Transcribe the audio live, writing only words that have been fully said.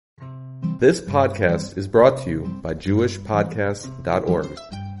This podcast is brought to you by JewishPodcasts.org.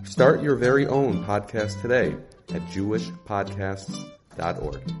 Start your very own podcast today at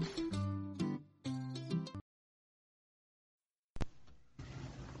JewishPodcasts.org.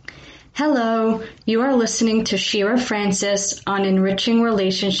 Hello, you are listening to Shira Francis on Enriching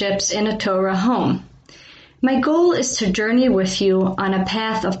Relationships in a Torah Home. My goal is to journey with you on a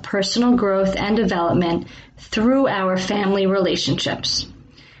path of personal growth and development through our family relationships,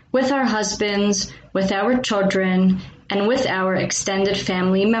 with our husbands, with our children, and with our extended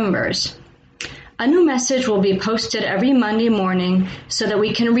family members. A new message will be posted every Monday morning so that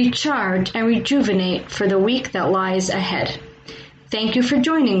we can recharge and rejuvenate for the week that lies ahead. Thank you for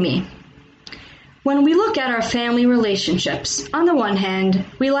joining me. When we look at our family relationships, on the one hand,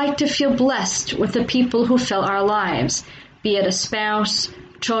 we like to feel blessed with the people who fill our lives, be it a spouse,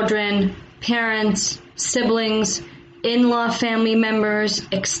 children, parents, siblings, in-law family members,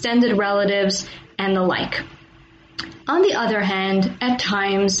 extended relatives, and the like. On the other hand, at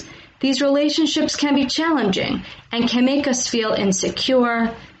times, these relationships can be challenging and can make us feel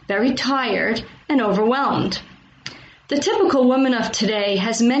insecure, very tired, and overwhelmed. The typical woman of today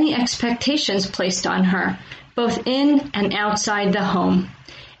has many expectations placed on her, both in and outside the home.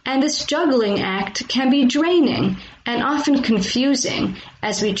 And this juggling act can be draining and often confusing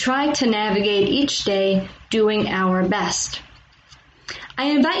as we try to navigate each day doing our best. I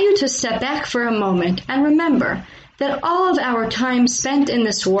invite you to step back for a moment and remember that all of our time spent in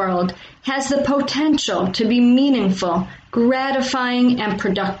this world has the potential to be meaningful, gratifying, and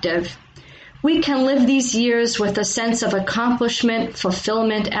productive. We can live these years with a sense of accomplishment,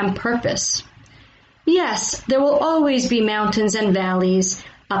 fulfillment, and purpose. Yes, there will always be mountains and valleys,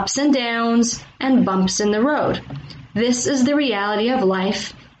 ups and downs, and bumps in the road. This is the reality of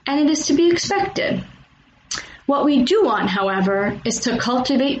life, and it is to be expected. What we do want, however, is to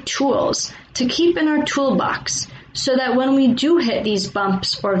cultivate tools to keep in our toolbox so that when we do hit these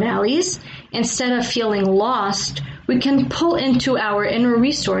bumps or valleys, instead of feeling lost, we can pull into our inner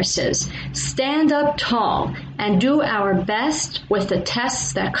resources, stand up tall, and do our best with the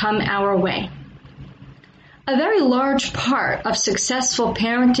tests that come our way. A very large part of successful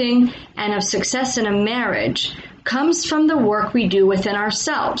parenting and of success in a marriage comes from the work we do within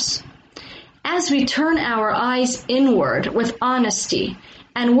ourselves. As we turn our eyes inward with honesty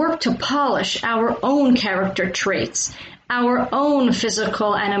and work to polish our own character traits, our own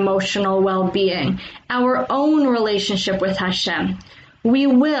physical and emotional well-being, our own relationship with Hashem, we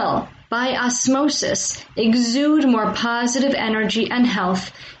will, by osmosis, exude more positive energy and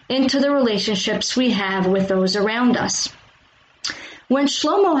health into the relationships we have with those around us. When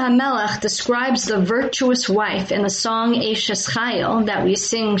Shlomo HaMelech describes the virtuous wife in the song Eshes Chayil that we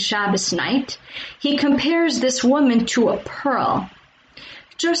sing Shabbos night, he compares this woman to a pearl.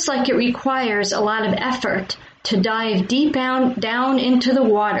 Just like it requires a lot of effort to dive deep down into the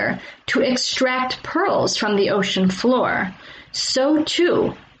water to extract pearls from the ocean floor, so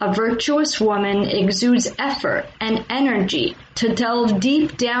too a virtuous woman exudes effort and energy to delve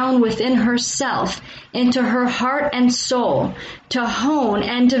deep down within herself into her heart and soul, to hone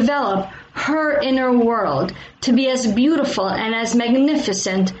and develop her inner world to be as beautiful and as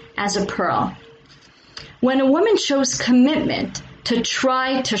magnificent as a pearl. When a woman shows commitment to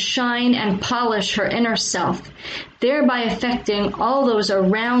try to shine and polish her inner self, thereby affecting all those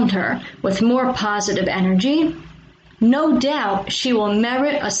around her with more positive energy, no doubt she will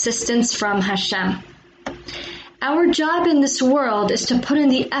merit assistance from Hashem. Our job in this world is to put in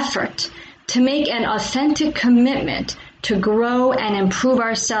the effort to make an authentic commitment to grow and improve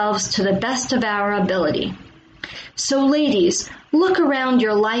ourselves to the best of our ability. So ladies, look around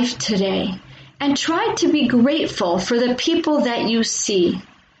your life today and try to be grateful for the people that you see.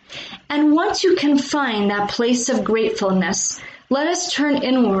 And once you can find that place of gratefulness, let us turn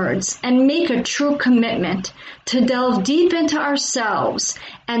inwards and make a true commitment to delve deep into ourselves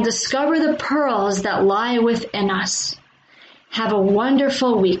and discover the pearls that lie within us. Have a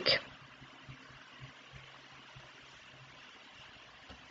wonderful week.